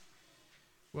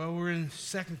Well, we're in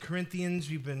 2 Corinthians.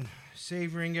 We've been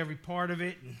savoring every part of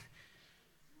it, and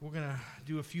we're going to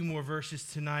do a few more verses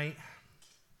tonight.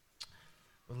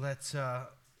 But let's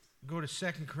go to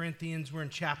 2 Corinthians. We're in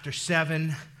chapter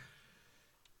 7.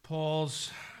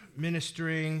 Paul's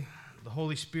ministering. The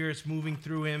Holy Spirit's moving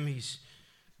through him. He's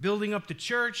building up the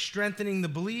church, strengthening the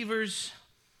believers,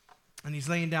 and he's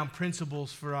laying down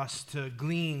principles for us to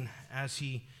glean as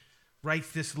he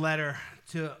writes this letter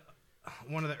to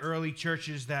one of the early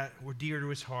churches that were dear to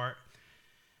his heart.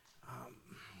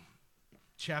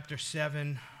 Chapter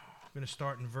 7, I'm going to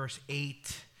start in verse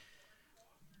 8.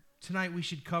 Tonight we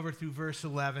should cover through verse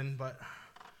 11, but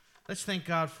let's thank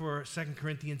God for 2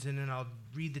 Corinthians, and then I'll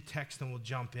read the text and we'll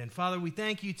jump in. Father, we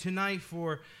thank you tonight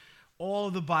for all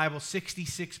of the Bible,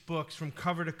 66 books from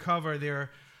cover to cover.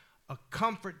 They're a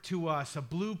comfort to us, a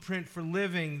blueprint for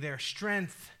living, their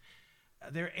strength,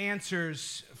 their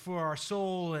answers for our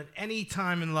soul at any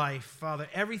time in life. Father,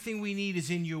 everything we need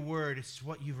is in your word. It's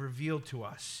what you've revealed to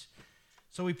us.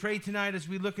 So we pray tonight as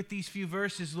we look at these few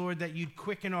verses, Lord, that you'd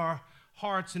quicken our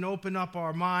hearts and open up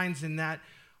our minds, and that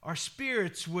our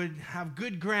spirits would have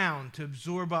good ground to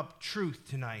absorb up truth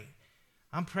tonight.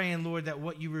 I'm praying, Lord, that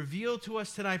what you reveal to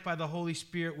us tonight by the Holy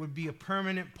Spirit would be a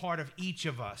permanent part of each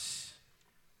of us,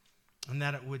 and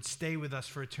that it would stay with us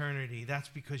for eternity. That's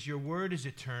because your word is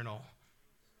eternal.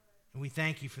 And we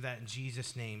thank you for that in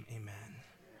Jesus' name, amen.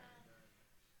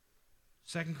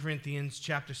 2 Corinthians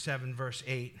chapter 7, verse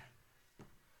 8.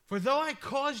 For though I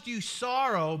caused you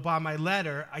sorrow by my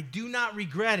letter, I do not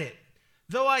regret it.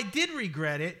 Though I did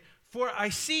regret it, for I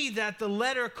see that the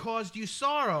letter caused you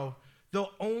sorrow,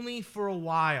 though only for a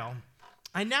while.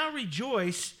 I now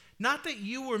rejoice, not that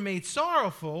you were made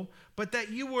sorrowful, but that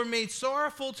you were made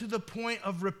sorrowful to the point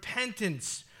of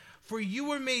repentance. For you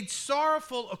were made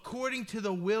sorrowful according to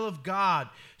the will of God,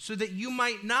 so that you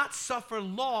might not suffer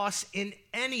loss in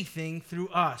anything through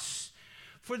us.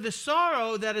 For the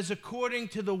sorrow that is according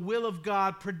to the will of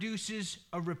God produces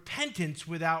a repentance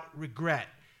without regret,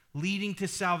 leading to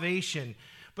salvation.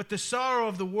 But the sorrow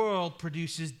of the world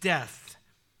produces death.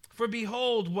 For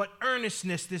behold, what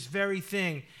earnestness this very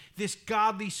thing, this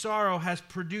godly sorrow has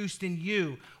produced in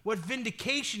you. What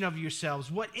vindication of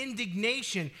yourselves, what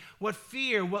indignation, what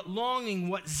fear, what longing,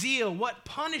 what zeal, what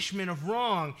punishment of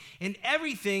wrong. In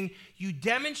everything you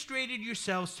demonstrated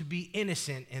yourselves to be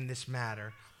innocent in this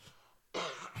matter.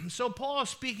 So Paul is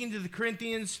speaking to the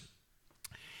Corinthians.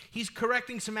 He's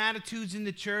correcting some attitudes in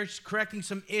the church, correcting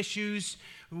some issues.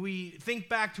 We think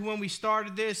back to when we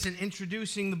started this and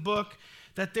introducing the book,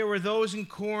 that there were those in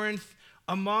Corinth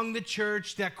among the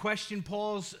church that questioned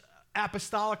Paul's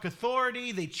apostolic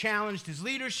authority. They challenged his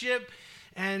leadership,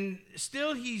 and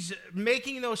still he's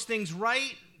making those things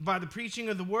right by the preaching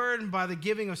of the word and by the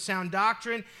giving of sound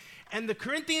doctrine. And the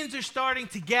Corinthians are starting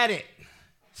to get it.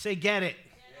 Say, get it.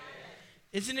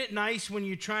 Isn't it nice when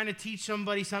you're trying to teach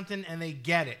somebody something and they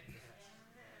get it?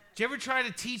 Did you ever try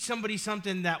to teach somebody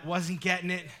something that wasn't getting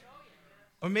it?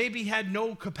 Or maybe had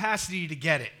no capacity to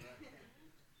get it?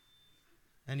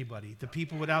 Anybody? The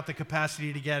people without the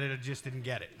capacity to get it or just didn't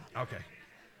get it? Okay.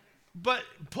 But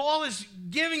Paul is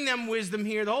giving them wisdom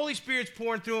here. The Holy Spirit's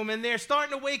pouring through them, and they're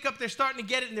starting to wake up. They're starting to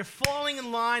get it, and they're falling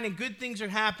in line, and good things are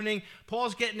happening.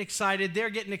 Paul's getting excited. They're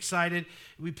getting excited.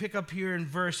 We pick up here in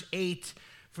verse 8.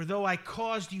 For though I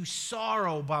caused you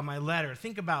sorrow by my letter.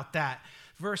 Think about that.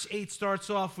 Verse 8 starts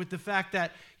off with the fact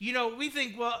that, we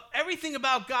think, well, everything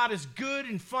about God is good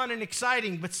and fun and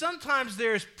exciting, but sometimes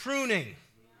there's pruning.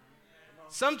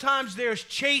 Sometimes there's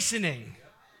chastening.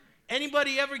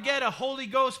 Anybody ever get a Holy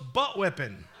Ghost butt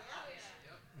whipping?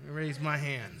 I raise my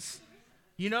hands.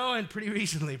 And pretty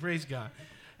recently, praise God.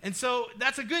 And so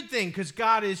that's a good thing, because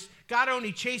God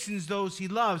only chastens those he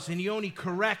loves, and he only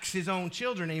corrects his own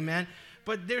children, amen.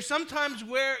 But there's sometimes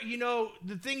where,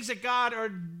 the things that God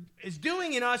is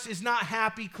doing in us is not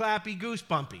happy, clappy,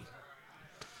 goosebumpy.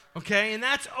 Okay, and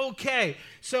that's okay.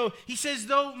 So he says,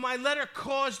 though my letter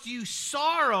caused you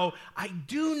sorrow, I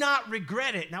do not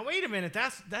regret it. Now, wait a minute,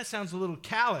 that sounds a little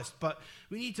callous, but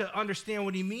we need to understand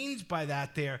what he means by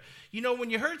that there. When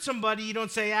you hurt somebody, you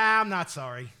don't say, I'm not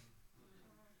sorry.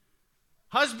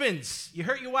 Husbands, you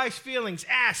hurt your wife's feelings,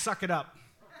 suck it up.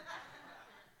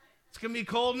 It's going to be a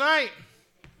cold night.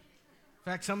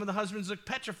 In fact, some of the husbands look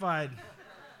petrified,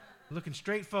 looking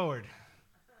straight forward.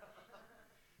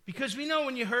 Because we know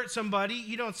when you hurt somebody,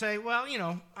 you don't say, well,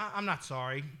 I'm not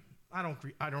sorry. I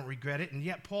don't regret it. And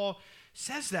yet Paul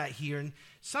says that here. And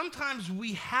sometimes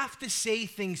we have to say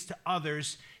things to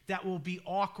others that will be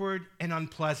awkward and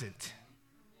unpleasant.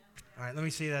 All right, let me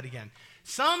say that again.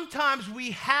 Sometimes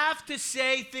we have to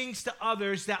say things to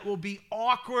others that will be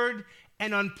awkward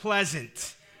and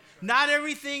unpleasant. Not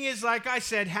everything is, like I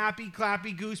said, happy,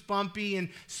 clappy, goosebumpy, and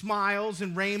smiles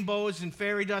and rainbows and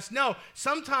fairy dust. No,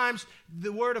 sometimes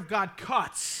the word of God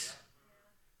cuts.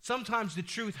 Sometimes the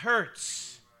truth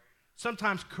hurts.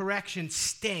 Sometimes correction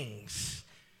stings.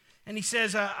 And he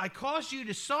says, I caused you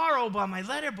to sorrow by my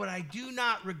letter, but I do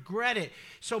not regret it.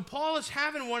 So Paul is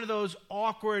having one of those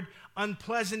awkward,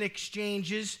 unpleasant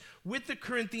exchanges with the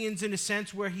Corinthians in a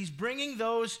sense where he's bringing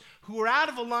those who are out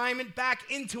of alignment back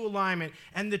into alignment.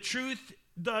 And the truth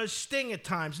does sting at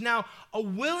times. Now, a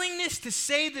willingness to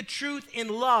say the truth in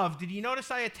love. Did you notice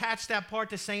I attached that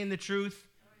part to saying the truth?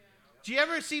 Do you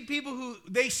ever see people who,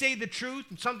 they say the truth,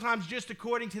 sometimes just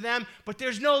according to them, but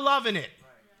there's no love in it?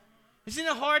 Isn't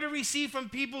it hard to receive from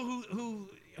people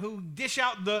who dish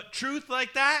out the truth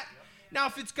like that? Now,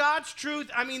 if it's God's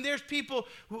truth, I mean, there's people,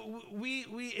 we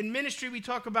in ministry, we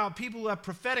talk about people who have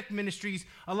prophetic ministries.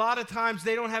 A lot of times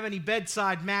they don't have any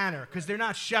bedside manner because they're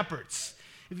not shepherds.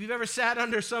 If you've ever sat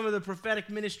under some of the prophetic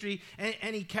ministry,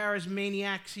 any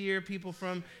charismaniacs here, people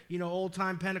from,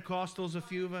 old-time Pentecostals, a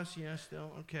few of us, yeah,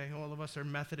 still, okay, all of us are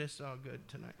Methodists, oh, good,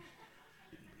 tonight.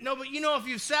 No, but if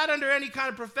you've sat under any kind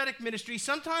of prophetic ministry,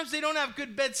 sometimes they don't have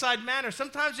good bedside manner.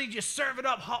 Sometimes they just serve it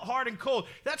up hard and cold.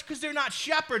 That's because they're not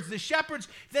shepherds. The shepherds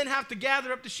then have to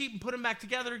gather up the sheep and put them back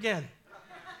together again.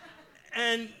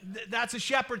 And that's a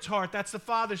shepherd's heart. That's the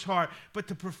Father's heart. But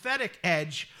the prophetic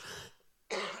edge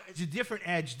is a different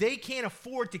edge. They can't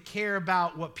afford to care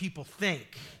about what people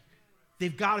think.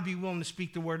 They've got to be willing to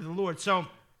speak the word of the Lord. So,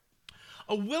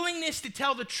 a willingness to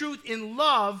tell the truth in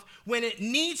love when it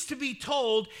needs to be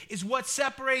told is what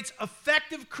separates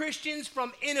effective Christians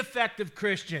from ineffective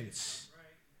Christians.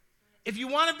 If you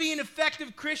want to be an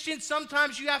effective Christian,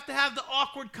 sometimes you have to have the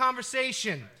awkward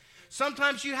conversation.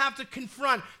 Sometimes you have to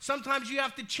confront. Sometimes you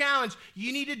have to challenge.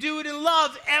 You need to do it in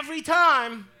love every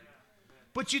time.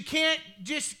 But you can't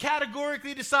just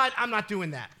categorically decide, I'm not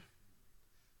doing that.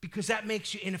 Because that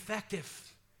makes you ineffective.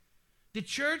 The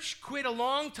church quit a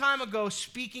long time ago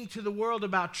speaking to the world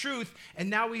about truth, and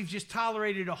now we've just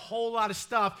tolerated a whole lot of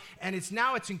stuff, and it's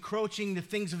encroaching the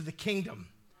things of the kingdom.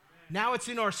 Now it's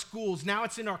in our schools, now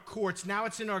it's in our courts, now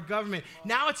it's in our government,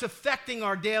 now it's affecting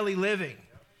our daily living.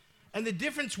 And the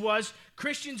difference was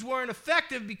Christians weren't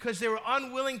effective because they were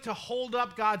unwilling to hold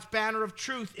up God's banner of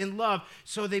truth in love,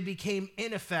 so they became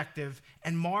ineffective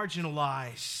and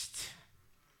marginalized.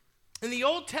 In the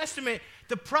Old Testament,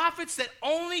 the prophets that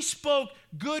only spoke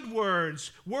good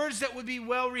words, words that would be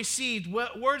well received,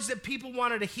 words that people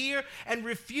wanted to hear, and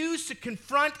refused to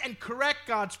confront and correct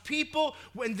God's people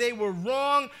when they were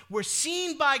wrong, were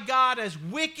seen by God as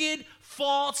wicked,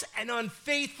 false, and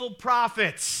unfaithful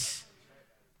prophets.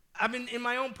 I've been in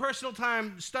my own personal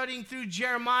time studying through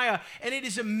Jeremiah, and it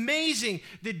is amazing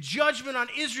the judgment on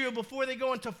Israel before they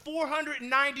go into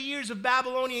 490 years of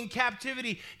Babylonian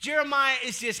captivity. Jeremiah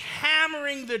is just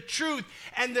hammering the truth,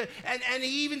 and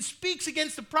he even speaks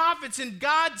against the prophets, and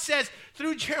God says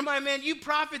through Jeremiah, man, you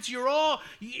prophets,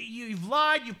 you've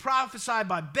lied, you prophesy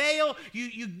by Baal,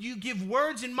 you give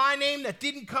words in my name that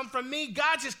didn't come from me.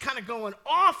 God's just kind of going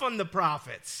off on the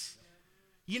prophets.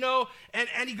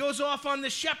 And he goes off on the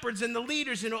shepherds and the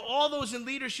leaders and all those in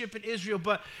leadership in Israel.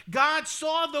 But God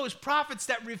saw those prophets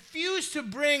that refused to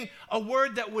bring a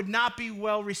word that would not be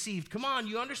well received. Come on,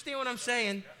 you understand what I'm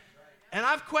saying? And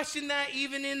I've questioned that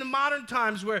even in the modern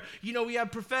times where, we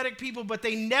have prophetic people, but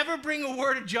they never bring a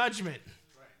word of judgment.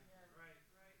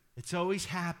 It's always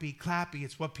happy, clappy.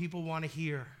 It's what people want to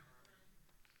hear.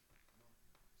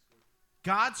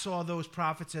 God saw those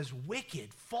prophets as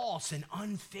wicked, false, and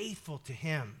unfaithful to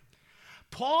him.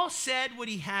 Paul said what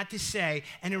he had to say,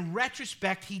 and in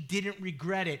retrospect, he didn't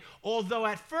regret it. Although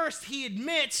at first, he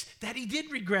admits that he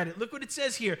did regret it. Look what it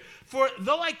says here. For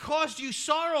though I caused you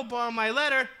sorrow by my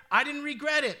letter, I didn't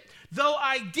regret it. Though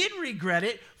I did regret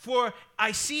it, for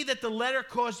I see that the letter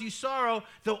caused you sorrow,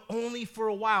 though only for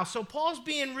a while. So Paul's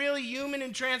being really human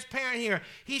and transparent here.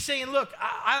 He's saying, look,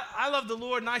 I love the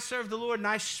Lord, and I serve the Lord, and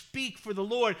I speak for the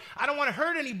Lord. I don't want to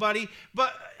hurt anybody,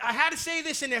 but I had to say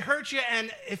this, and it hurt you,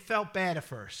 and it felt bad at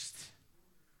first.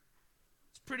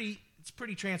 It's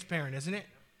pretty transparent, isn't it?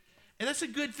 And that's a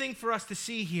good thing for us to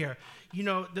see here.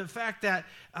 The fact that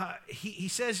he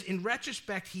says in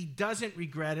retrospect he doesn't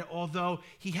regret it, although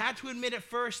he had to admit at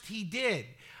first he did,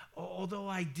 although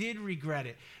I did regret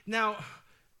it. Now,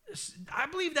 I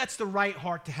believe that's the right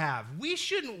heart to have. We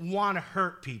shouldn't want to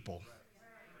hurt people.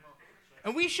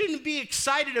 And we shouldn't be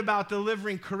excited about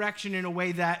delivering correction in a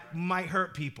way that might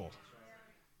hurt people.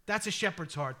 That's a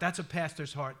shepherd's heart. That's a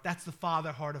pastor's heart. That's the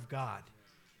Father heart of God.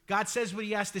 God says what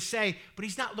he has to say, but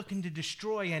he's not looking to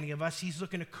destroy any of us. He's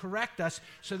looking to correct us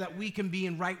so that we can be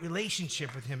in right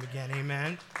relationship with him again.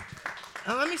 Amen.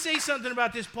 Now, let me say something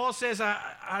about this. Paul says,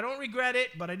 I don't regret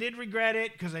it, but I did regret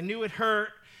it because I knew it hurt.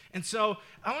 And so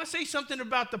I want to say something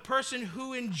about the person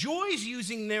who enjoys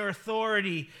using their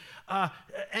authority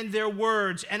and their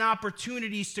words and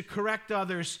opportunities to correct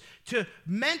others, to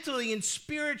mentally and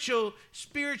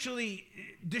spiritually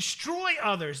destroy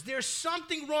others. There's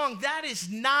something wrong. That is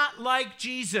not like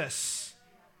Jesus.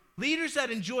 Leaders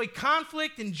that enjoy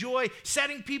conflict, enjoy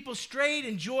setting people straight,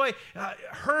 enjoy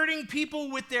hurting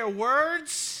people with their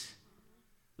words.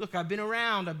 Look, I've been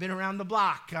around the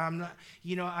block.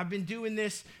 I've been doing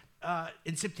this.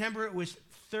 In September, it was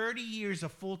 30 years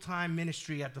of full-time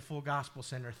ministry at the Full Gospel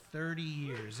Center. 30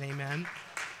 years, amen.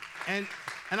 And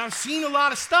I've seen a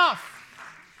lot of stuff.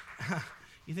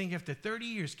 You think after 30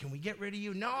 years, can we get rid of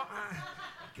you? No,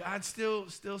 God still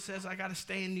says I got to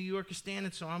stay in New York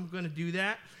standing, so I'm going to do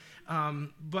that.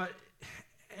 But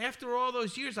after all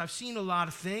those years, I've seen a lot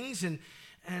of things, and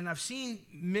I've seen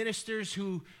ministers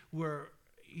who were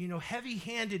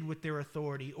heavy-handed with their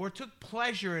authority or took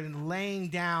pleasure in laying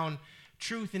down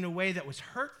truth in a way that was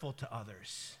hurtful to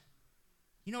others.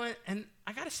 And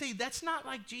I got to say, that's not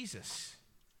like Jesus.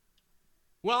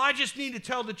 Well, I just need to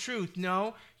tell the truth.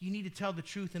 No, you need to tell the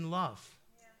truth in love.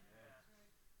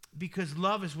 Because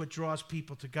love is what draws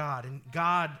people to God, and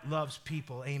God loves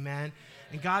people, amen?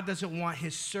 And God doesn't want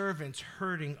his servants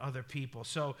hurting other people.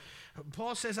 So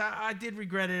Paul says, I did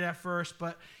regret it at first,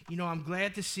 but, I'm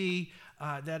glad to see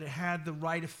that it had the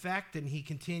right effect, and he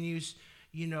continues,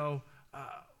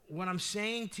 what I'm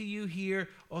saying to you here,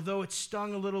 although it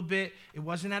stung a little bit, it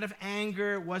wasn't out of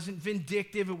anger, it wasn't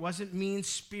vindictive, it wasn't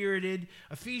mean-spirited.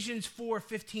 Ephesians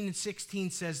 4:15 and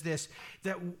 16 says this,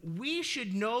 that we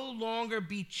should no longer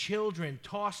be children,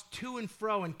 tossed to and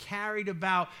fro and carried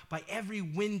about by every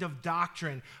wind of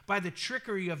doctrine, by the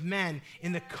trickery of men,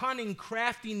 in the cunning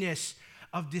craftiness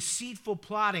of deceitful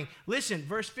plotting. Listen,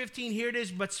 verse 15, here it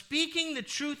is. But speaking the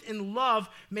truth in love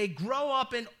may grow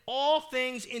up in all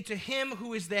things into him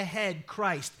who is the head,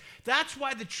 Christ. That's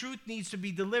why the truth needs to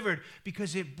be delivered,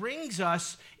 because it brings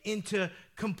us into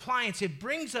compliance. It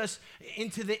brings us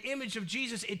into the image of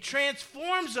Jesus. It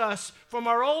transforms us from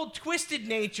our old twisted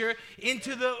nature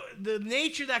into the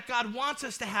nature that God wants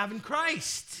us to have in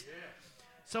Christ. Yeah.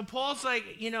 So Paul's like,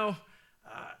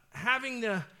 having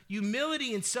the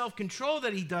humility and self-control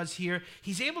that he does here,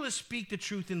 he's able to speak the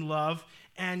truth in love,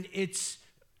 and it's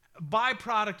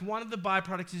byproduct. One of the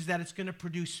byproducts is that it's going to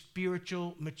produce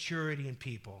spiritual maturity in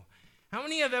people. How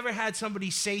many have ever had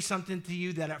somebody say something to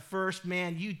you that at first,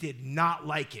 man, you did not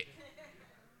like it?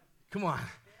 Come on.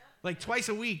 Like twice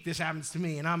a week this happens to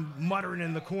me, and I'm muttering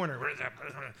in the corner.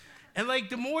 And like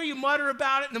the more you mutter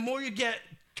about it, and the more you get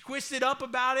twisted up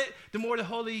about it, the more the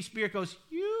Holy Spirit goes,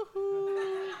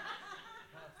 yoo-hoo.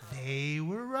 They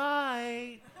were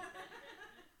right.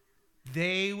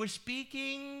 They were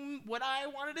speaking what I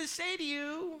wanted to say to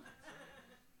you.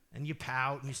 And you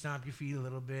pout and you stomp your feet a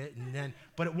little bit,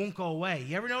 but it won't go away.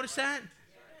 You ever notice that?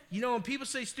 When people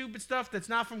say stupid stuff that's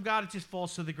not from God, it just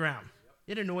falls to the ground.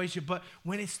 It annoys you, but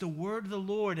when it's the word of the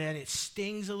Lord and it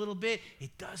stings a little bit,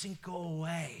 it doesn't go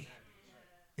away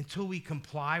until we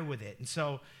comply with it. And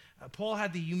so Paul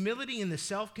had the humility and the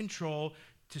self-control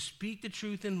to speak the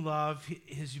truth in love.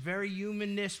 His very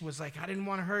humanness was like, I didn't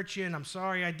want to hurt you, and I'm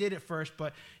sorry I did it first,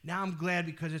 but now I'm glad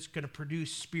because it's going to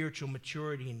produce spiritual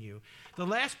maturity in you. The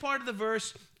last part of the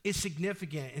verse is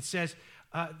significant. It says,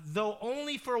 though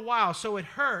only for a while, so it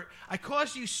hurt. I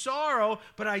caused you sorrow,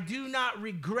 but I do not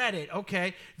regret it.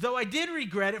 Okay, though I did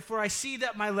regret it, for I see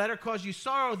that my letter caused you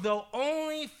sorrow, though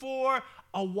only for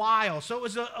a while. So it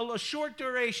was a short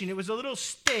duration. It was a little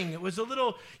sting. It was a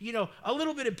little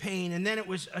bit of pain, and then it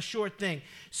was a short thing.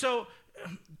 So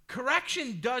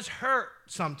correction does hurt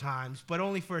sometimes, but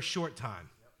only for a short time.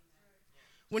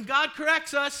 When God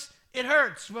corrects us, it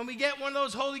hurts. When we get one of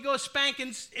those Holy Ghost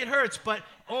spankings, it hurts, but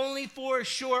only for a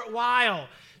short while.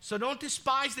 So don't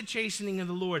despise the chastening of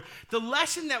the Lord. The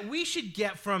lesson that we should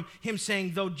get from him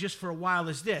saying, though just for a while,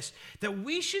 is this, that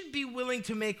we should be willing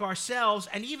to make ourselves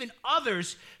and even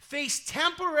others face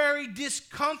temporary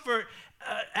discomfort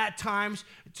at times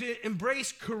to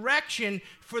embrace correction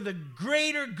for the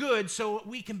greater good so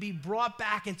we can be brought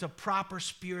back into proper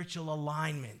spiritual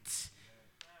alignment.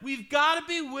 We've got to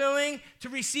be willing to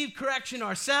receive correction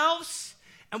ourselves,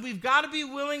 and we've got to be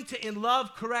willing to, in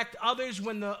love, correct others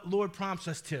when the Lord prompts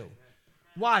us to.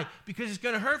 Why? Because it's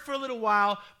going to hurt for a little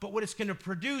while, but what it's going to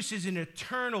produce is an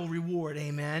eternal reward,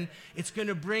 amen? It's going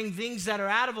to bring things that are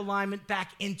out of alignment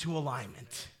back into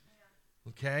alignment,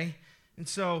 okay? And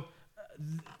so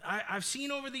I've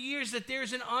seen over the years that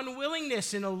there's an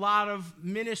unwillingness in a lot of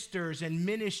ministers and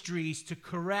ministries to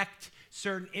correct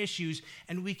certain issues,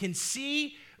 and we can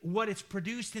see what it's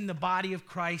produced in the body of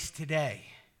Christ today.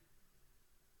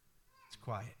 It's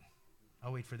quiet.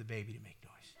 I'll wait for the baby to make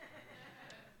noise.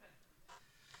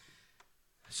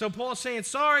 So Paul's saying,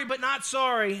 sorry, but not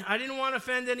sorry. I didn't want to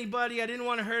offend anybody. I didn't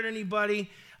want to hurt anybody.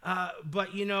 But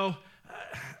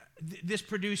this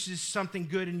produces something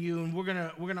good in you, and we're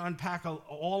gonna unpack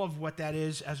all of what that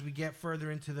is as we get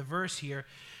further into the verse here.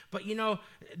 But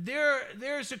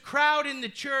there's a crowd in the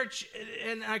church,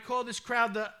 and I call this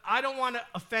crowd the I don't want to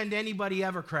offend anybody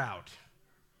ever crowd.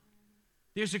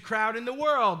 There's a crowd in the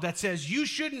world that says you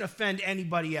shouldn't offend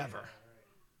anybody ever.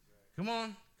 Come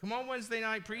on Wednesday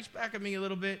night, preach back at me a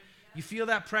little bit. You feel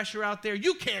that pressure out there?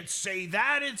 You can't say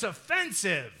that, it's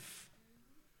offensive.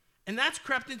 And that's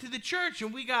crept into the church,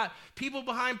 and we got people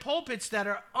behind pulpits that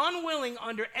are unwilling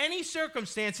under any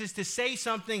circumstances to say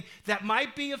something that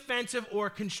might be offensive or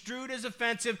construed as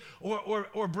offensive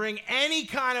or bring any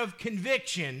kind of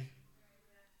conviction.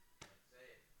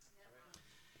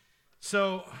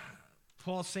 So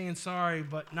Paul's saying sorry,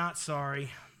 but not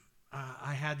sorry.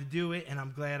 I had to do it, and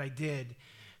I'm glad I did.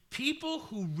 People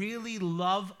who really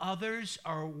love others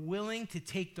are willing to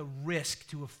take the risk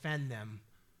to offend them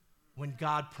when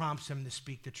God prompts them to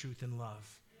speak the truth in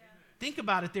love. Yeah. Think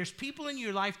about it. There's people in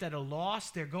your life that are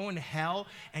lost. They're going to hell,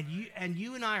 and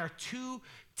you and I are too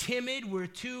timid. We're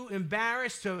too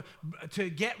embarrassed to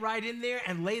get right in there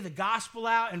and lay the gospel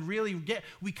out and really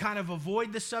we kind of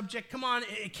avoid the subject. Come on,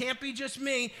 it can't be just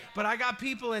me, but I got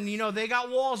people, and they got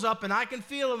walls up, and I can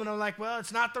feel them, and I'm like, well,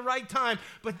 it's not the right time.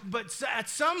 But at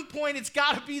some point, it's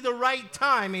got to be the right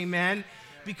time, amen?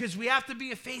 Because we have to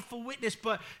be a faithful witness.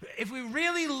 But if we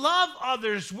really love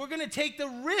others, we're going to take the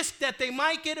risk that they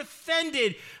might get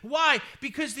offended. Why?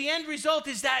 Because the end result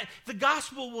is that the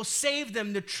gospel will save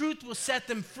them, the truth will set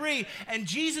them free, and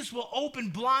Jesus will open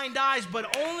blind eyes,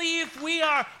 but only if we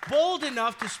are bold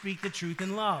enough to speak the truth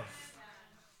in love.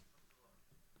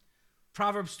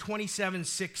 Proverbs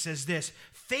 27:6 says this: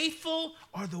 faithful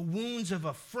are the wounds of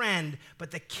a friend,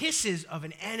 but the kisses of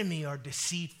an enemy are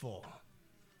deceitful.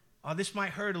 Oh, this might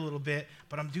hurt a little bit,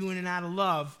 but I'm doing it out of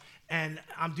love, and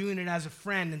I'm doing it as a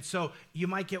friend, and so you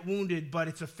might get wounded, but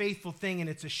it's a faithful thing, and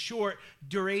it's a short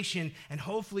duration, and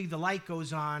hopefully the light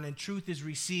goes on, and truth is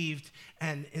received,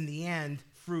 and in the end,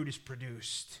 fruit is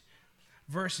produced.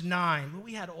 Verse 9. Well,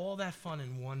 we had all that fun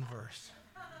in one verse.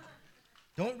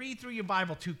 Don't read through your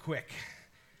Bible too quick.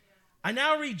 I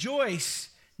now rejoice,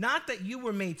 not that you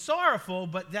were made sorrowful,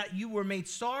 but that you were made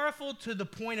sorrowful to the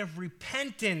point of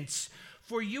repentance.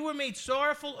 For you were made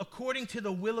sorrowful according to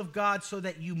the will of God, so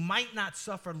that you might not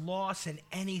suffer loss in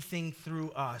anything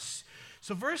through us.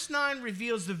 So verse 9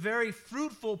 reveals the very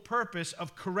fruitful purpose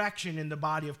of correction in the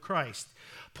body of Christ.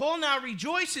 Paul now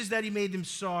rejoices that he made them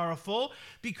sorrowful,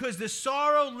 because the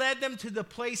sorrow led them to the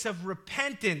place of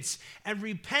repentance, and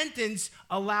repentance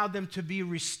allowed them to be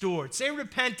restored. Say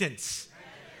repentance.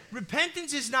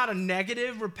 Repentance is not a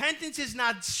negative. Repentance is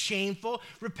not shameful.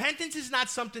 Repentance is not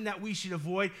something that we should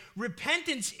avoid.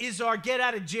 Repentance is our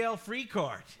get-out-of-jail-free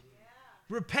card. Yeah.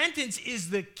 Repentance is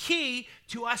the key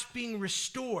to us being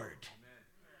restored.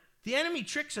 Amen. The enemy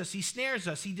tricks us. He snares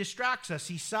us. He distracts us.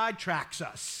 He sidetracks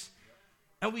us.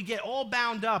 And we get all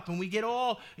bound up, and we get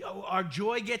our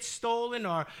joy gets stolen,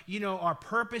 our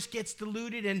purpose gets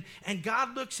diluted, and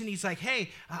God looks and he's like,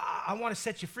 hey, I want to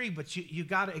set you free, but you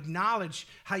got to acknowledge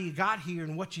how you got here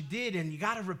and what you did, and you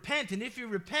got to repent, and if you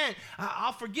repent,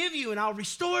 I'll forgive you and I'll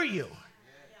restore you.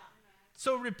 Yeah.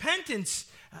 So repentance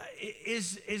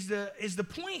is the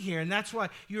point here, and that's why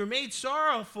you were made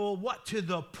sorrowful, to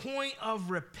the point of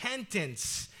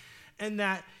repentance. And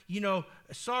that,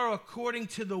 sorrow according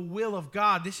to the will of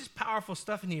God. This is powerful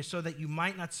stuff in here, so that you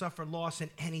might not suffer loss in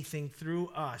anything through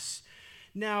us.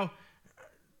 Now,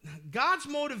 God's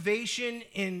motivation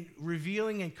in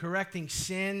revealing and correcting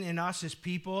sin in us as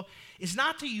people is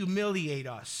not to humiliate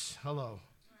us. Hello.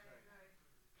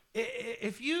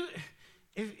 If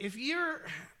you're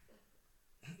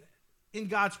in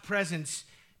God's presence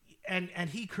and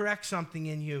he corrects something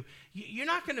in you, you're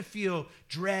not going to feel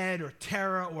dread or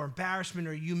terror or embarrassment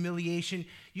or humiliation.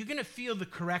 You're going to feel the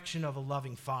correction of a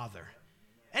loving father.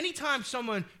 Anytime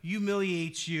someone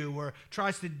humiliates you or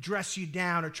tries to dress you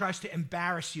down or tries to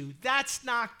embarrass you, that's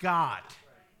not God.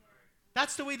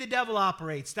 That's the way the devil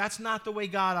operates. That's not the way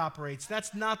God operates.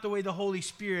 That's not the way the Holy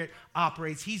Spirit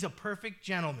operates. He's a perfect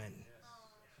gentleman.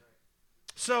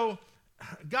 So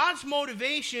God's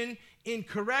motivation in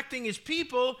correcting his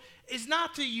people is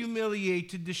not to humiliate,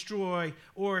 to destroy,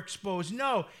 or expose.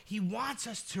 No, he wants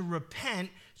us to repent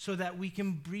so that we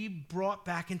can be brought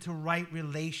back into right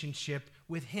relationship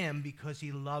with him because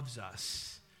he loves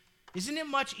us. Isn't it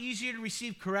much easier to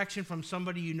receive correction from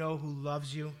somebody you know who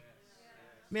loves you?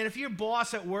 Man, if your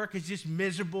boss at work is just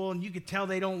miserable and you can tell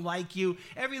they don't like you,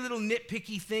 every little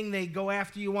nitpicky thing they go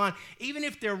after you on, even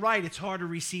if they're right, it's hard to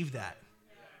receive that.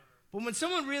 But when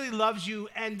someone really loves you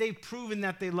and they've proven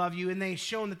that they love you and they've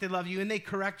shown that they love you and they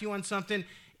correct you on something,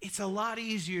 it's a lot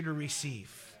easier to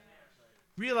receive.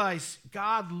 Realize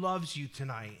God loves you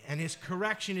tonight, and his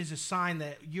correction is a sign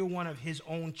that you're one of his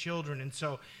own children. And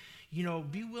so,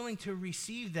 be willing to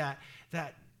receive that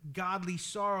godly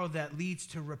sorrow that leads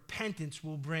to repentance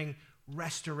will bring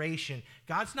restoration.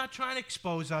 God's not trying to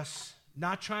expose us,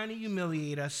 not trying to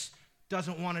humiliate us,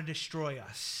 doesn't want to destroy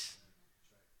us.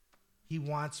 He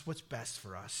wants what's best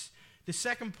for us. The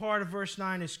second part of verse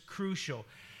 9 is crucial.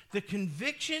 The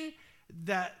conviction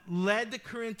that led the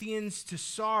Corinthians to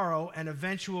sorrow and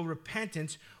eventual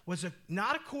repentance was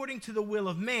not according to the will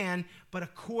of man, but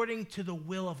according to the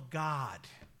will of God.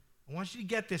 I want you to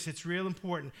get this. It's real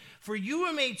important. For you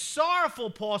were made sorrowful,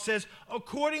 Paul says,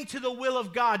 according to the will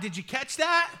of God. Did you catch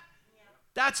that? Yeah.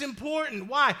 That's important.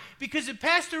 Why? Because if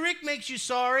Pastor Rick makes you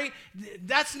sorry,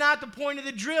 that's not the point of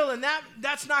the drill, and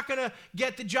that's not going to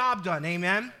get the job done.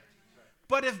 Amen?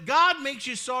 But if God makes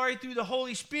you sorry through the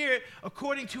Holy Spirit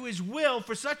according to his will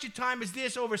for such a time as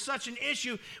this over such an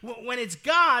issue, when it's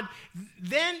God,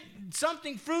 then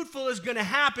something fruitful is going to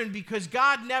happen because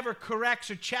God never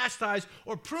corrects or chastises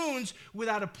or prunes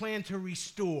without a plan to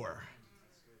restore.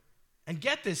 And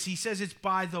get this, he says it's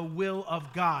by the will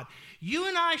of God. You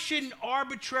and I shouldn't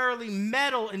arbitrarily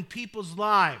meddle in people's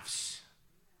lives.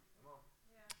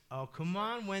 Oh, come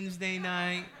on, Wednesday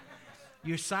night.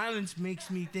 Your silence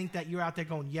makes me think that you're out there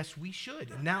going, yes, we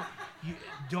should. And now,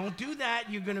 don't do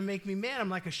that. You're going to make me mad. I'm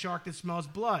like a shark that smells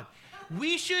blood.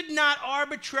 We should not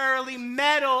arbitrarily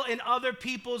meddle in other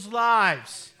people's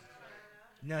lives.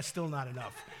 No, still not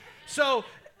enough. So,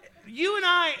 you and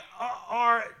I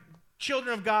are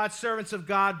children of God, servants of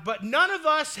God, but none of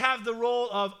us have the role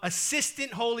of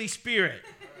assistant Holy Spirit.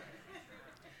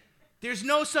 There's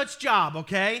no such job,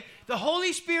 okay? The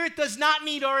Holy Spirit does not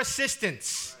need our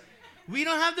assistance. We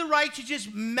don't have the right to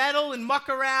just meddle and muck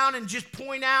around and just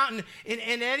point out in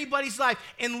anybody's life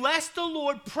unless the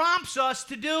Lord prompts us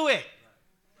to do it.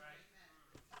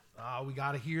 Oh, we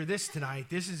got to hear this tonight.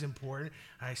 This is important.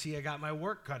 I see I got my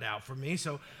work cut out for me.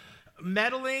 So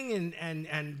meddling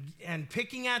and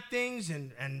picking at things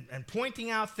and pointing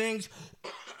out things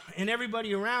and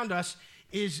everybody around us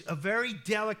is a very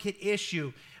delicate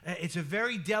issue. It's a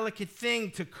very delicate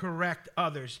thing to correct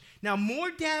others. Now, more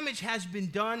damage has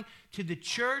been done to the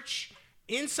church,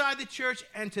 inside the church,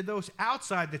 and to those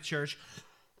outside the church.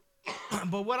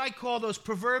 But what I call those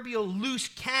proverbial loose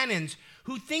cannons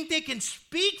who think they can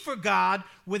speak for God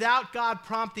without God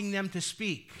prompting them to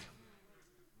speak.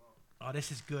 Oh,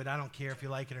 this is good. I don't care if you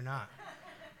like it or not.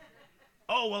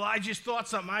 Oh, well, I just thought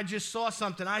something. I just saw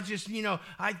something. I just,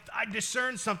 I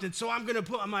discerned something. So I'm going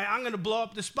to blow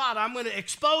up the spot. I'm going to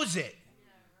expose it.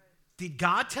 Did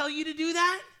God tell you to do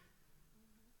that?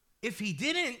 If he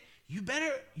didn't, you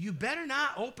better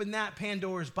not open that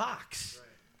Pandora's box. Right.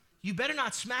 You better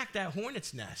not smack that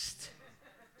hornet's nest.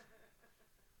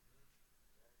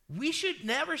 We should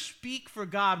never speak for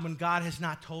God when God has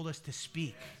not told us to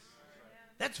speak.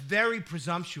 That's very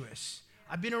presumptuous.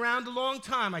 I've been around a long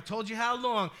time. I told you how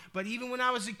long. But even when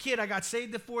I was a kid, I got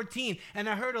saved at 14. And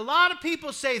I heard a lot of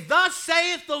people say, "Thus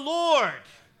saith the Lord,"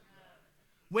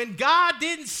 when God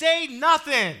didn't say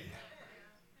nothing.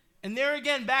 And there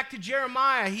again, back to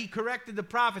Jeremiah, he corrected the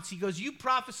prophets. He goes, "You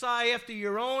prophesy after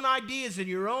your own ideas and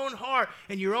your own heart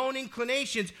and your own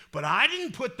inclinations, but I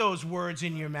didn't put those words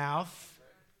in your mouth."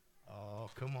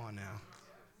 Oh, come on now.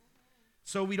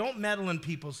 So we don't meddle in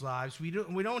people's lives. We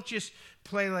don't just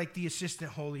play like the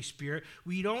assistant Holy Spirit.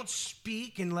 We don't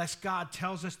speak unless God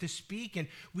tells us to speak, and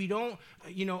we don't,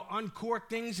 uncork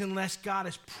things unless God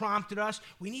has prompted us.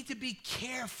 We need to be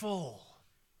careful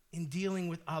in dealing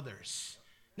with others.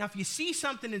 Now, if you see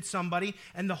something in somebody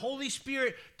and the Holy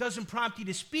Spirit doesn't prompt you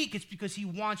to speak, it's because he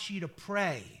wants you to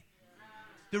pray.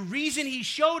 The reason he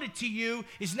showed it to you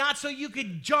is not so you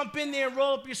could jump in there and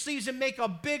roll up your sleeves and make a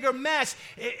bigger mess.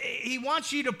 He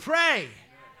wants you to pray.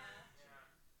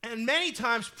 And many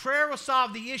times, prayer will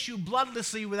solve the issue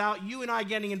bloodlessly without you and I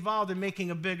getting involved in making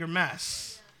a bigger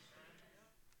mess.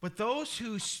 But those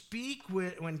who speak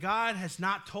when God has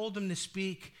not told them to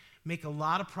speak make a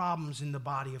lot of problems in the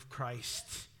body of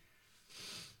Christ.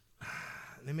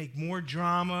 They make more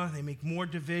drama. They make more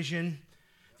division.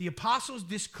 the apostle's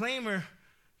disclaimer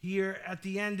here at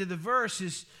the end of the verse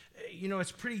is,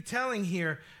 it's pretty telling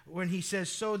here when he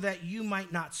says, so that you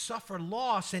might not suffer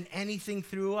loss in anything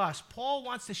through us. Paul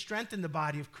wants to strengthen the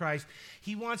body of Christ.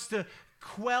 He wants to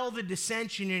quell the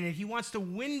dissension in it. He wants to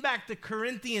win back the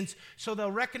Corinthians so they'll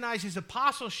recognize his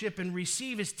apostleship and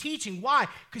receive his teaching. Why?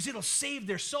 Because it'll save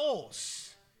their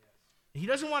souls. He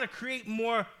doesn't want to create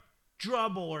more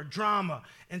trouble or drama.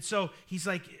 And so he's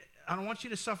like, I don't want you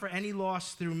to suffer any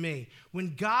loss through me.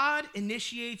 When God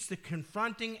initiates the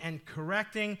confronting and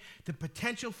correcting, the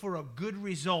potential for a good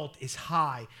result is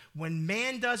high. When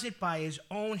man does it by his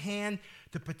own hand,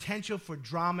 the potential for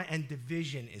drama and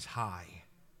division is high.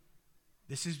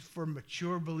 This is for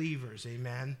mature believers,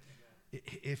 amen?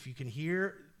 If you can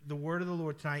hear the word of the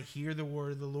Lord tonight, hear the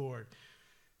word of the Lord.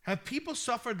 Have people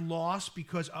suffered loss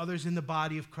because others in the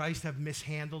body of Christ have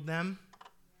mishandled them?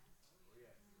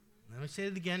 Let me say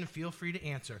it again and feel free to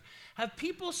answer. Have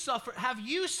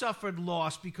you suffered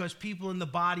loss because people in the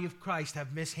body of Christ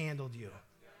have mishandled you?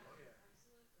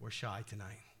 We're shy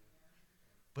tonight.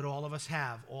 But all of us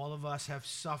have. All of us have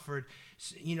suffered,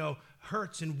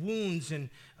 hurts and wounds and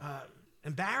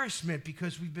embarrassment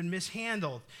because we've been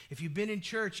mishandled. If you've been in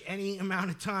church any amount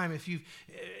of time, if you've,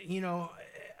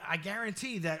 I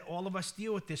guarantee that all of us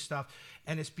deal with this stuff.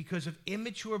 And it's because of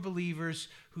immature believers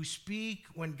who speak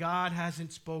when God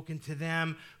hasn't spoken to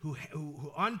them, who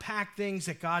unpack things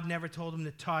that God never told them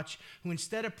to touch, who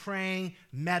instead of praying,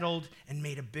 meddled and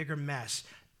made a bigger mess.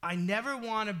 I never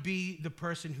want to be the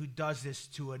person who does this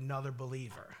to another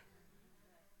believer.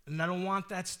 And I don't want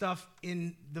that stuff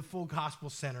in the Full Gospel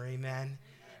Center, amen?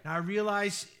 Now, I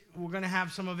realize we're going to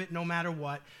have some of it no matter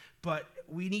what, but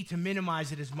we need to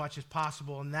minimize it as much as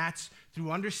possible, and that's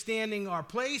through understanding our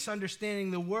place,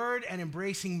 understanding the word, and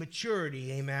embracing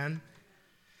maturity, amen?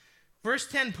 Verse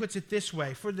 10 puts it this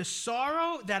way, for the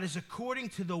sorrow that is according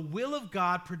to the will of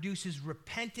God produces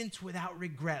repentance without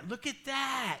regret. Look at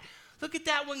that. Look at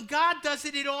that. When God does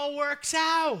it, it all works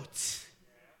out.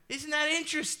 Isn't that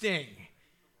interesting?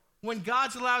 When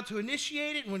God's allowed to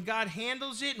initiate it, and when God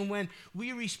handles it, and when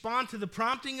we respond to the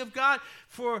prompting of God,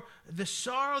 for the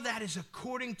sorrow that is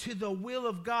according to the will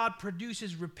of God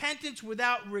produces repentance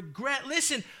without regret.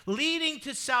 Listen, leading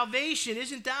to salvation.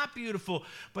 Isn't that beautiful?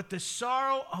 But the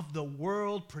sorrow of the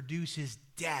world produces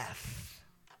death.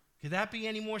 Could that be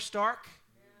any more stark?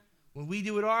 When we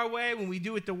do it our way, when we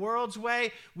do it the world's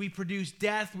way, we produce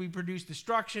death, we produce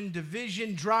destruction,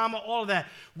 division, drama, all of that.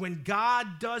 When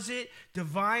God does it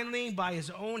divinely by his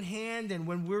own hand, and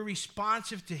when we're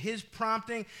responsive to his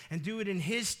prompting and do it in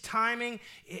his timing,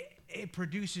 it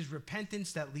produces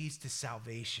repentance that leads to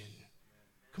salvation.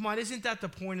 Come on, isn't that the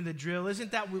point of the drill?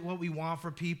 Isn't that what we want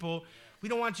for people? We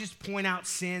don't want to just point out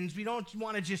sins. We don't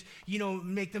want to just,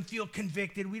 make them feel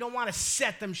convicted. We don't want to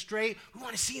set them straight. We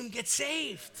want to see them get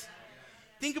saved.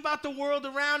 Think about the world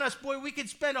around us. Boy, we could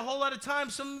spend a whole lot of time.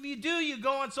 Some of you do. You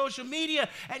go on social media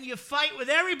and you fight with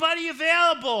everybody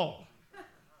available.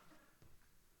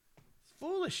 It's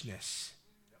foolishness.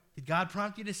 Did God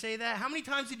prompt you to say that? How many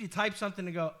times did you type something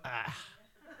and go,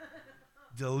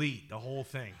 delete the whole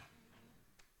thing?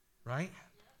 Right?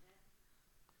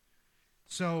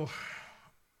 So,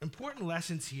 important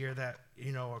lessons here that,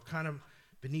 are kind of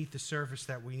beneath the surface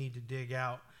that we need to dig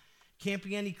out. Can't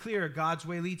be any clearer. God's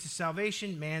way leads to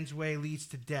salvation. Man's way leads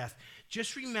to death.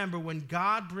 Just remember, when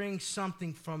God brings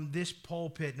something from this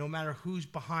pulpit, no matter who's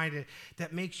behind it,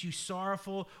 that makes you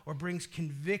sorrowful or brings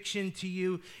conviction to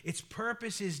you, its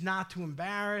purpose is not to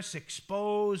embarrass,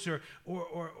 expose,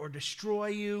 or destroy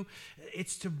you.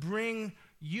 It's to bring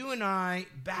you and I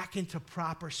back into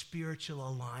proper spiritual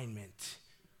alignment.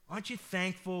 Aren't you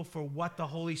thankful for what the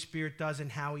Holy Spirit does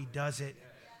and how he does it?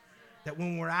 That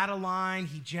when we're out of line,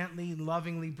 he gently,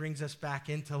 lovingly brings us back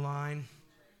into line.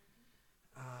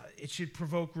 It should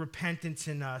provoke repentance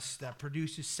in us that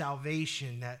produces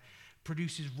salvation, that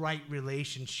produces right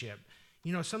relationship.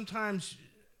 Sometimes,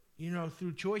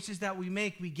 through choices that we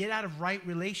make, we get out of right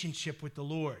relationship with the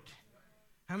Lord.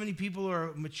 How many people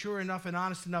are mature enough and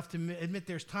honest enough to admit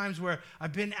there's times where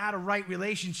I've been out of right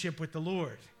relationship with the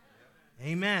Lord?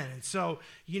 Amen. And so,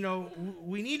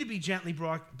 we need to be gently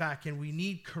brought back in. We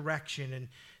need correction. And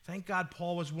thank God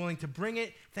Paul was willing to bring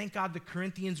it. Thank God the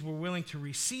Corinthians were willing to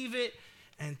receive it.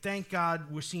 And thank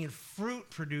God we're seeing fruit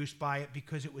produced by it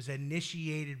because it was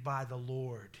initiated by the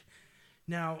Lord.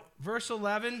 Now, verse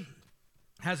 11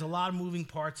 has a lot of moving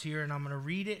parts here, and I'm going to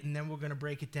read it, and then we're going to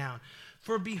break it down.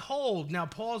 For behold, now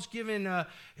Paul's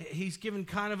he's given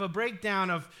kind of a breakdown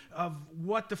of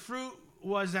what the fruit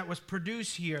was that was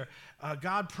produced here.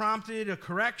 God prompted a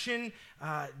correction.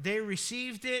 They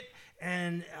received it,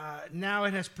 and now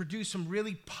it has produced some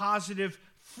really positive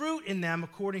fruit in them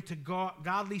according to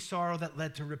godly sorrow that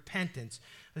led to repentance.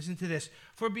 Listen to this.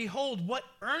 For behold, what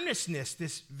earnestness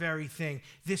this very thing,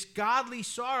 this godly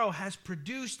sorrow has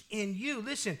produced in you.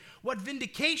 Listen, what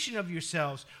vindication of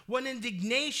yourselves, what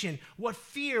indignation, what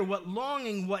fear, what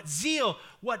longing, what zeal,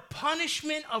 what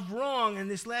punishment of wrong.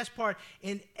 And this last part,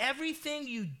 in everything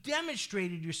you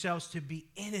demonstrated yourselves to be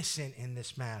innocent in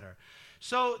this matter.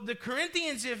 So the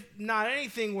Corinthians, if not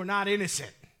anything, were not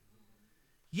innocent.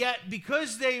 Yet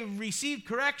because they received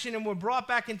correction and were brought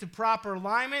back into proper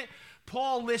alignment,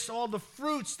 Paul lists all the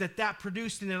fruits that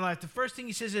produced in their life. The first thing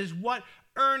he says is, what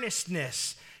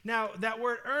earnestness. Now, that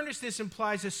word earnestness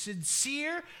implies a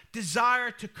sincere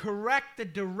desire to correct the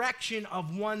direction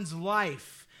of one's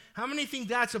life. How many think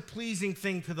that's a pleasing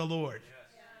thing to the Lord?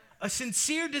 Yes. A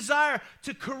sincere desire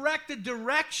to correct the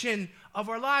direction of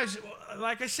our lives.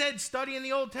 Like I said, studying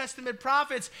the Old Testament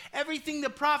prophets, everything the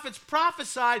prophets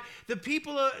prophesied, the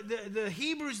people, the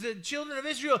Hebrews, the children of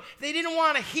Israel, they didn't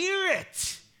want to hear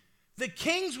it. The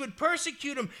kings would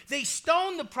persecute them. They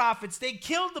stoned the prophets. They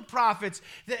killed the prophets.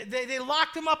 They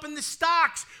locked them up in the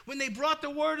stocks when they brought the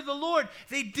word of the Lord.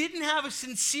 They didn't have a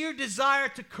sincere desire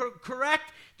to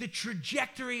correct the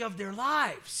trajectory of their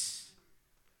lives.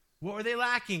 What were they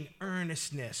lacking?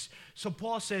 Earnestness. So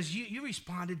Paul says, you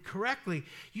responded correctly.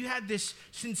 You had this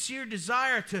sincere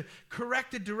desire to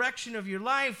correct the direction of your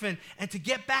life and to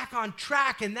get back on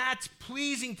track, and that's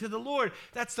pleasing to the Lord.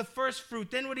 That's the first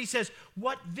fruit. Then what he says,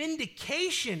 what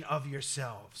vindication of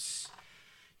yourselves.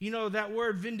 You know, that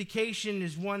word vindication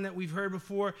is one that we've heard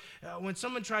before. When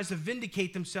someone tries to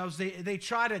vindicate themselves, they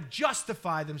try to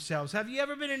justify themselves. Have you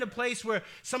ever been in a place where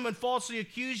someone falsely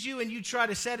accused you and you try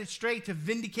to set it straight to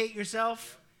vindicate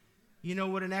yourself? You know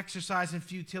what an exercise in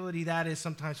futility that is,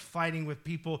 sometimes fighting with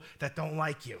people that don't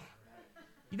like you.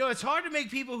 You know, it's hard to make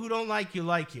people who don't like you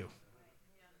like you.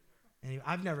 And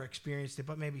I've never experienced it,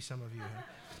 but maybe some of you have.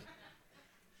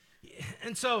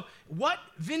 And so, what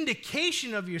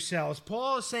vindication of yourselves?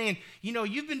 Paul is saying, you know,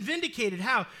 you've been vindicated.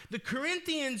 How? The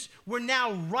Corinthians were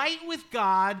now right with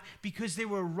God because they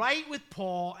were right with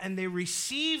Paul and they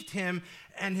received him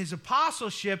and his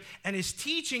apostleship and his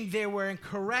teaching. They were in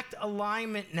correct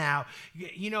alignment now.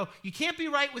 You know, you can't be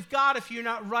right with God if you're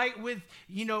not right with,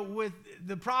 you know, with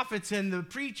the prophets and the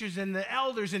preachers and the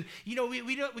elders. And, you know, we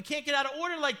can't get out of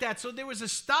order like that. So there was a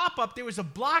stop up. There was a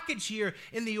blockage here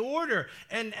in the order.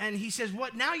 And he says,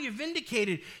 what? Now you're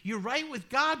vindicated. You're right with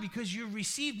God because you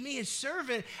received me as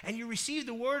servant and you received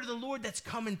the word of the Lord that's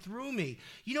coming through me.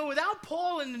 You know, without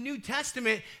Paul in the New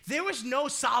Testament, there was no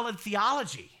solid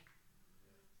theology.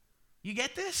 You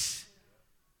get this?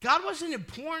 God wasn't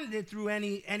pouring it through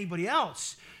anybody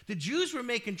else. The Jews were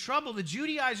making trouble. The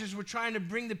Judaizers were trying to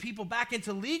bring the people back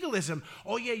into legalism.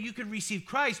 Oh, yeah, you could receive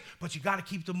Christ, but you got to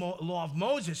keep the law of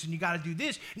Moses, and you got to do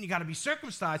this, and you got to be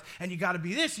circumcised, and you got to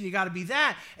be this, and you got to be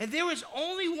that. And there was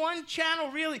only one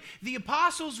channel, really. The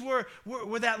apostles were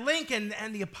that link, and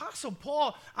the apostle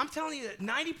Paul, I'm telling you that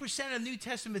 90% of New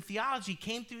Testament theology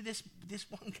came through this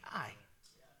one guy.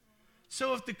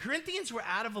 So if the Corinthians were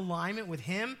out of alignment with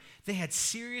him, they had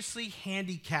seriously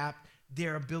handicapped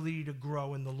their ability to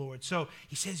grow in the Lord. So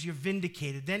he says, you're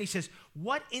vindicated. Then he says,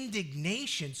 what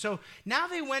indignation. So now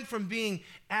they went from being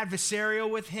adversarial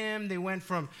with him. They went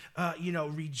from,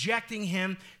 rejecting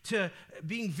him to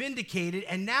being vindicated.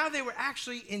 And now they were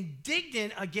actually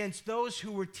indignant against those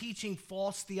who were teaching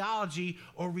false theology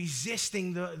or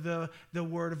resisting the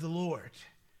word of the Lord.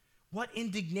 What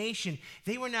indignation.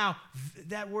 They were now,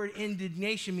 that word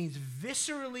indignation means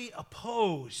viscerally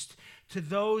opposed to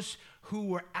those who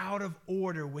were out of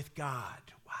order with God.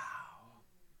 Wow.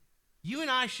 You and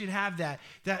I should have that.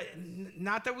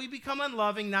 Not that we become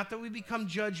unloving, not that we become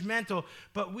judgmental,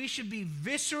 but we should be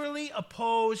viscerally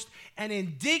opposed and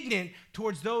indignant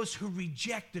towards those who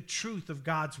reject the truth of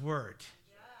God's word.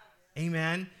 Yes.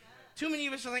 Amen. Too many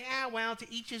of us are like, to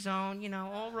each his own,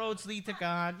 all roads lead to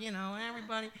God,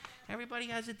 everybody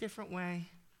has a different way.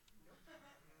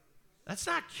 That's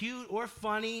not cute or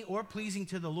funny or pleasing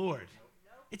to the Lord.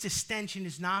 It's a stench in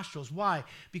his nostrils. Why?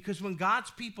 Because when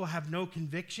God's people have no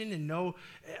conviction and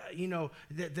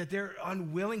that they're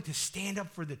unwilling to stand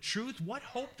up for the truth, what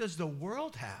hope does the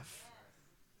world have?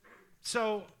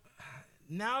 So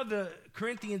now the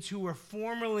Corinthians who were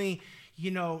formerly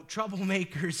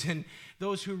troublemakers and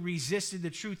those who resisted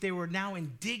the truth, they were now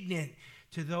indignant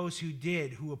to those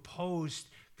who opposed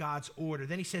God's order.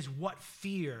 Then he says, what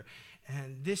fear?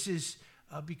 And this is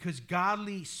because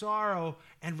godly sorrow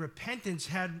and repentance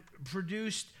had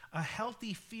produced a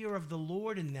healthy fear of the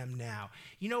Lord in them now.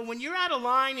 When you're out of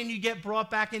line and you get brought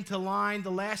back into line,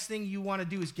 the last thing you want to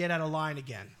do is get out of line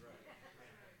again.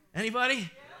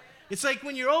 Anybody? It's like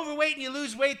when you're overweight and you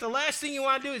lose weight, the last thing you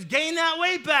want to do is gain that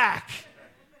weight back.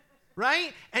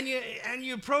 Right? And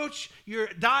you approach your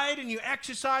diet and you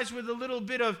exercise with a little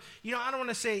bit of, I don't want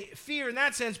to say fear in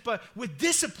that sense, but with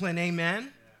discipline,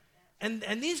 amen?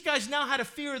 And these guys now had a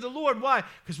fear of the Lord. Why?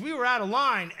 Because we were out of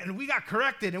line and we got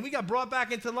corrected and we got brought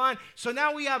back into line. So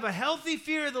now we have a healthy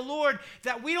fear of the Lord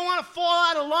that we don't want to fall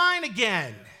out of line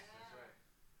again.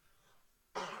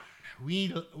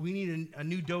 We need a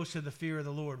new dose of the fear of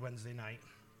the Lord Wednesday night.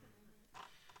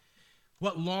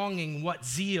 What longing, what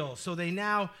zeal. So they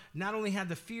now not only had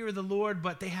the fear of the Lord,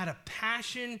 but they had a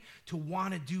passion to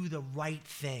want to do the right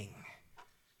thing.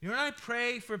 And I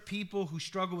pray for people who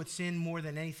struggle with sin more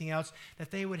than anything else, that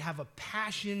they would have a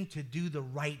passion to do the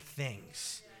right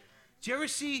things. Do you ever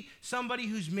see somebody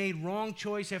who's made wrong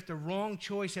choice after wrong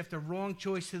choice after wrong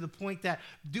choice to the point that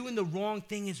doing the wrong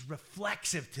thing is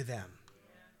reflexive to them?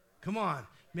 Come on.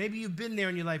 Maybe you've been there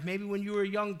in your life. Maybe when you were a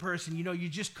young person, you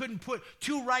just couldn't put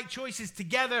two right choices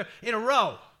together in a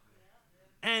row.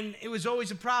 And it was always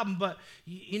a problem, but,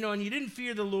 and you didn't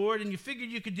fear the Lord, and you figured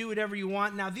you could do whatever you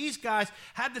want. Now, these guys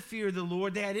had the fear of the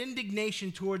Lord. They had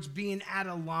indignation towards being out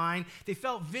of line. They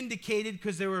felt vindicated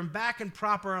because they were back in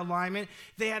proper alignment.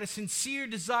 They had a sincere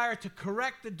desire to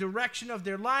correct the direction of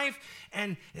their life,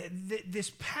 and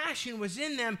this passion was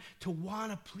in them to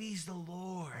want to please the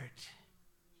Lord.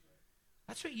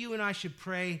 That's what you and I should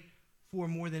pray for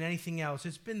more than anything else.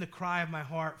 It's been the cry of my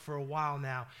heart for a while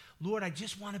now. Lord, I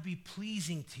just want to be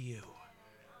pleasing to you.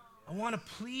 I want to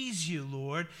please you,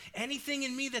 Lord. Anything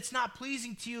in me that's not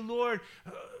pleasing to you, Lord,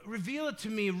 reveal it to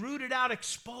me, root it out,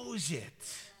 expose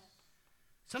it.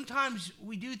 Sometimes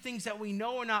we do things that we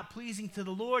know are not pleasing to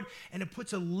the Lord, and it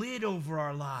puts a lid over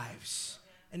our lives.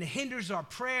 And it hinders our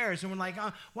prayers. And we're like,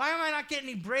 why am I not getting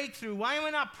any breakthrough? Why am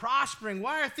I not prospering?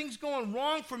 Why are things going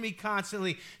wrong for me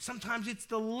constantly? Sometimes it's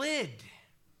the lid.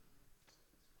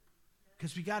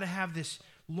 Because we got to have this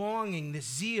longing, this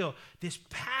zeal, this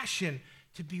passion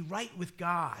to be right with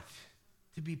God,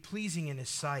 to be pleasing in His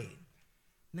sight.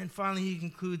 And then finally he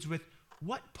concludes with,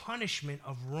 what punishment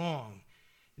of wrong?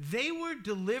 They were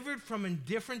delivered from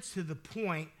indifference to the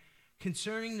point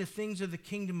concerning the things of the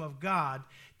kingdom of God,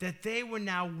 that they were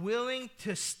now willing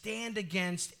to stand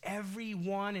against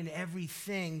everyone and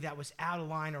everything that was out of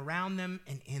line around them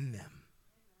and in them.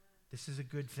 This is a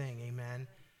good thing, amen?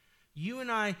 You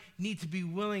and I need to be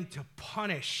willing to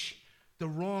punish the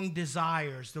wrong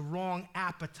desires, the wrong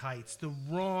appetites, the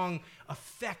wrong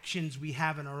affections we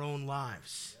have in our own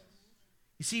lives.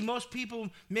 You see, most people,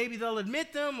 maybe they'll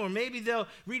admit them, or maybe they'll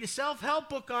read a self-help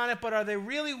book on it, but are they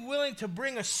really willing to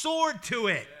bring a sword to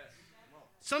it?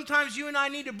 Sometimes you and I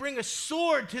need to bring a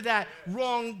sword to that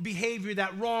wrong behavior,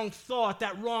 that wrong thought,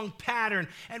 that wrong pattern,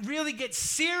 and really get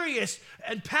serious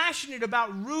and passionate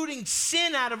about rooting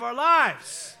sin out of our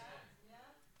lives.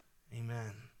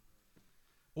 Amen.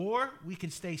 Or we can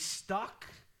stay stuck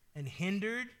and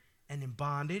hindered and in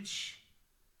bondage,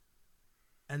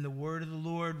 and the word of the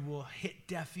Lord will hit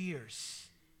deaf ears,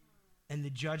 and the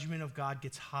judgment of God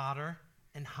gets hotter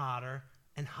and hotter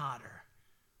and hotter.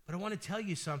 But I want to tell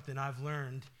you something I've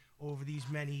learned over these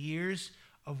many years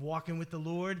of walking with the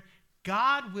Lord.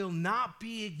 God will not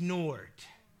be ignored.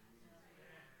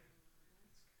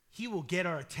 He will get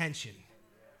our attention.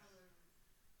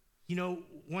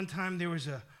 One time there was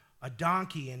a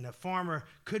donkey, and the farmer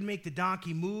couldn't make the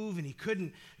donkey move, and he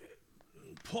couldn't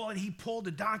pull it. He pulled,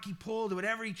 the donkey pulled,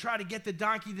 whatever he tried to get the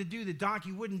donkey to do, the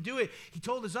donkey wouldn't do it. He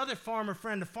told his other farmer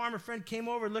friend. The farmer friend came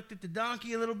over, looked at the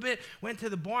donkey a little bit, went to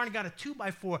the barn, got a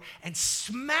 2x4, and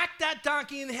smacked that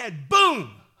donkey in the head.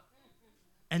 Boom!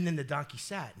 And then the donkey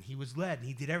sat, and he was led, and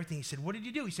he did everything. He said, what did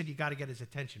you do? He said, you got to get his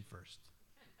attention first.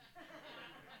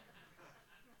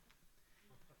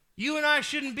 You and I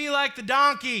shouldn't be like the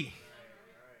donkey.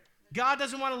 God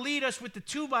doesn't want to lead us with the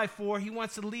 2x4. He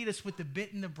wants to lead us with the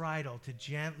bit and the bridle to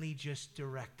gently just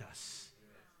direct us.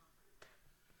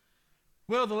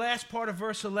 Well, the last part of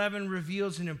verse 11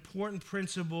 reveals an important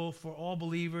principle for all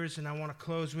believers, and I want to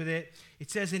close with it.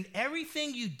 It says, in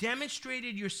everything you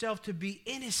demonstrated yourself to be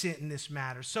innocent in this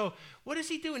matter. So what is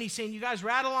he doing? He's saying, you guys were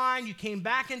out of line, you came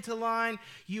back into line,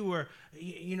 you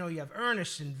have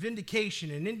earnest and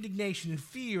vindication and indignation and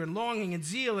fear and longing and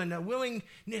zeal and a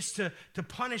willingness to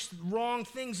punish wrong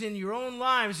things in your own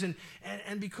lives. And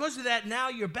because of that, now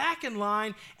you're back in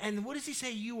line. And what does he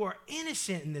say? You are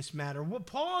innocent in this matter. What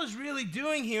Paul is really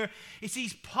doing here is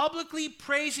he's publicly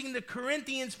praising the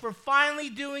Corinthians for finally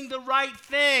doing the right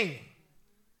thing.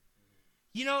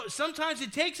 Sometimes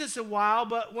it takes us a while,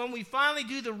 but when we finally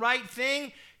do the right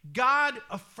thing, God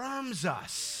affirms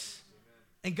us.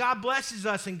 And God blesses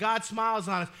us and God smiles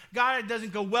on us. God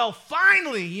doesn't go, well,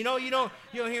 finally, you don't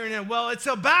hear that, well, it's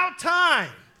about time.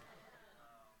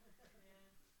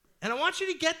 And I want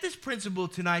you to get this principle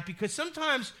tonight, because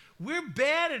sometimes we're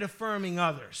bad at affirming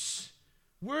others.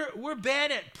 We're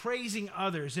bad at praising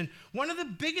others. And one of the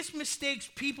biggest mistakes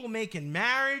people make in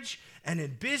marriage and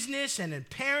in business and in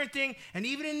parenting and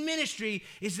even in ministry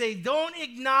is they don't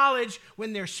acknowledge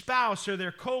when their spouse or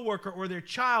their coworker or their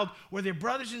child or their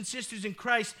brothers and sisters in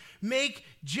Christ make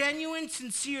genuine,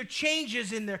 sincere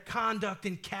changes in their conduct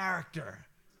and character.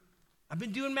 I've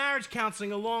been doing marriage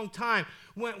counseling a long time.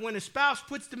 When a spouse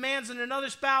puts demands on another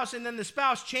spouse and then the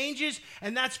spouse changes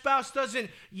and that spouse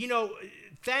doesn't,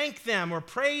 thank them or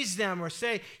praise them or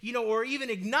say, or even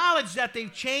acknowledge that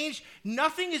they've changed,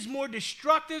 nothing is more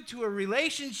destructive to a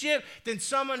relationship than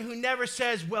someone who never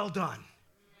says, well done,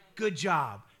 good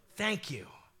job, thank you.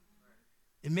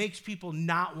 It makes people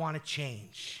not want to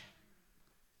change.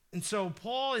 And so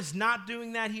Paul is not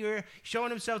doing that here, showing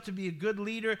himself to be a good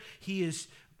leader. He is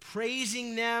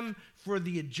praising them for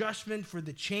the adjustment, for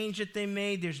the change that they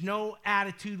made. There's no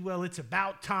attitude, well, it's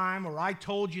about time, or I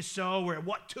told you so, or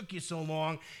what took you so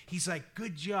long. He's like,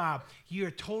 good job.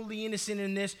 You're totally innocent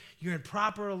in this. You're in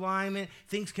proper alignment.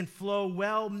 Things can flow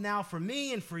well now for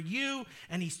me and for you,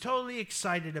 and he's totally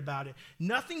excited about it.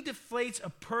 Nothing deflates a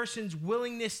person's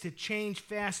willingness to change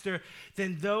faster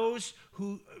than those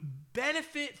who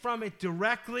benefit from it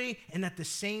directly and at the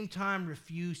same time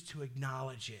refuse to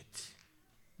acknowledge it.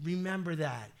 Remember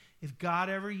that. If God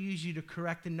ever used you to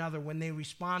correct another, when they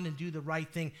respond and do the right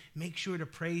thing, make sure to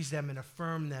praise them and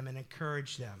affirm them and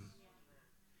encourage them.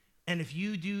 And if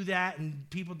you do that and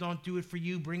people don't do it for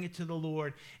you, bring it to the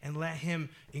Lord and let him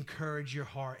encourage your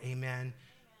heart. Amen.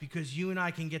 Because you and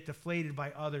I can get deflated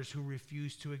by others who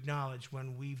refuse to acknowledge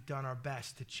when we've done our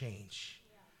best to change.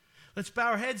 Let's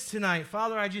bow our heads tonight.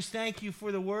 Father, I just thank you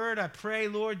for the word. I pray,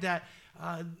 Lord, that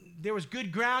there was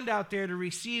good ground out there to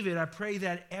receive it. I pray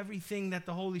that everything that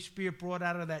the Holy Spirit brought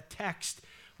out of that text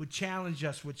would challenge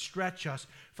us, would stretch us.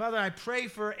 Father, I pray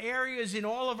for areas in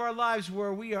all of our lives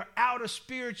where we are out of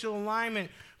spiritual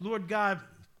alignment. Lord God,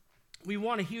 we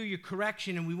want to hear your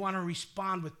correction and we want to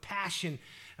respond with passion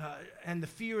and the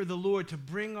fear of the Lord to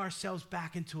bring ourselves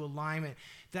back into alignment.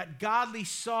 That godly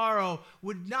sorrow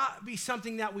would not be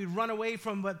something that we run away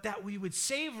from, but that we would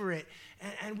savor it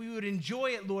and we would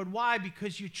enjoy it, Lord. Why?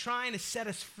 Because you're trying to set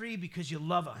us free because you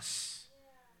love us.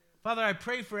 Father, I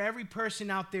pray for every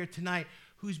person out there tonight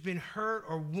who's been hurt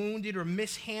or wounded or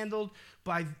mishandled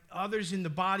by others in the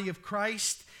body of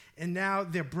Christ, and now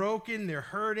they're broken, they're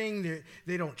hurting,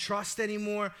 they don't trust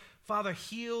anymore. Father,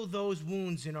 heal those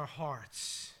wounds in our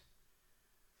hearts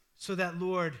so that,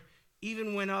 Lord,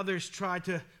 even when others tried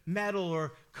to meddle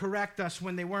or correct us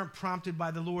when they weren't prompted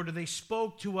by the Lord, or they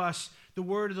spoke to us the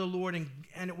word of the Lord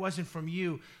and it wasn't from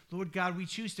you, Lord God, we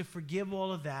choose to forgive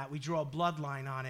all of that. We draw a bloodline on it.